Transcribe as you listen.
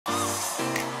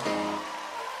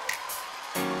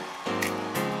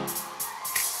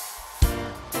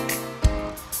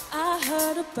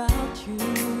about you.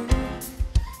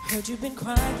 Heard you've been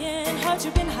crying, heard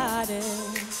you've been hiding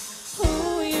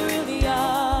who you really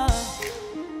are.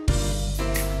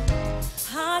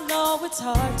 I know it's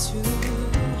hard to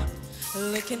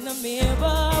look in the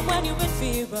mirror when you're in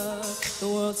fear of the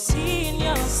world seeing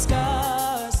your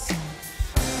scars.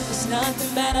 There's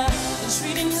nothing better than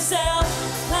treating yourself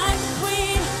like the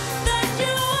queen that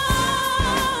you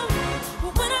are.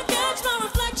 But when I catch my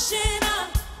reflection,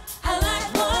 I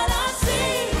like what I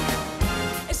see.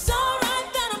 It's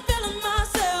alright that I'm feeling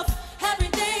myself every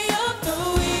day of the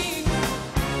week.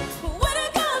 But when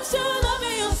it comes to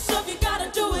loving yourself, you gotta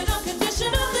do it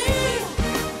unconditionally.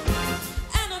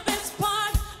 And the best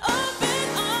part of it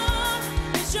all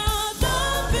is your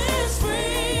love is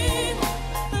free.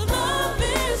 Love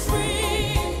is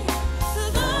free.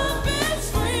 Love is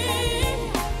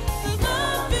free.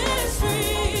 Love is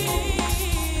free.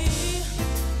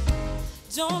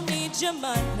 Don't need your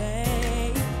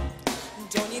money.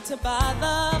 Don't need to buy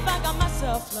love. I got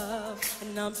myself love,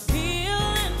 and I'm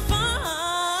feeling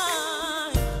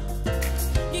fine.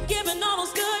 You're giving all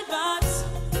those good vibes.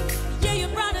 Yeah, you're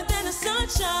brighter than the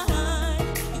sunshine.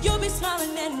 You'll be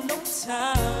smiling in no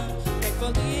time.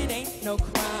 Thankfully, it ain't no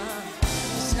crime.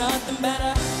 There's nothing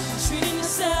better than treating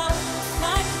yourself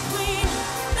like the queen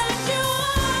that you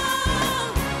are.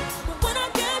 But when I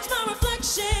catch my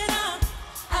reflection,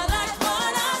 I like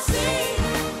what I see.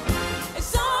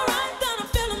 It's alright that I'm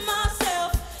feeling myself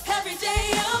every day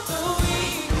of the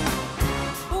week.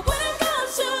 But when it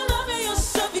comes to loving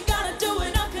yourself, you gotta do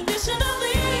it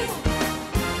unconditionally.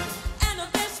 And the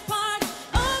best part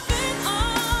of it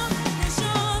all is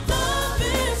your love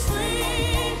is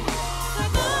free.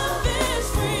 Love is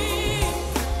free.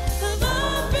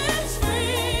 Love is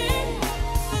free.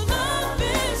 Love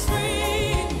is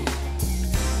free.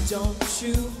 Don't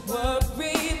you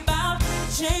worry about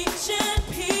changing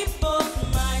people's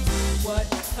minds. What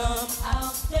comes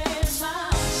out their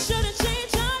mouths shouldn't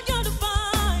change how you're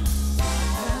defined.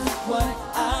 What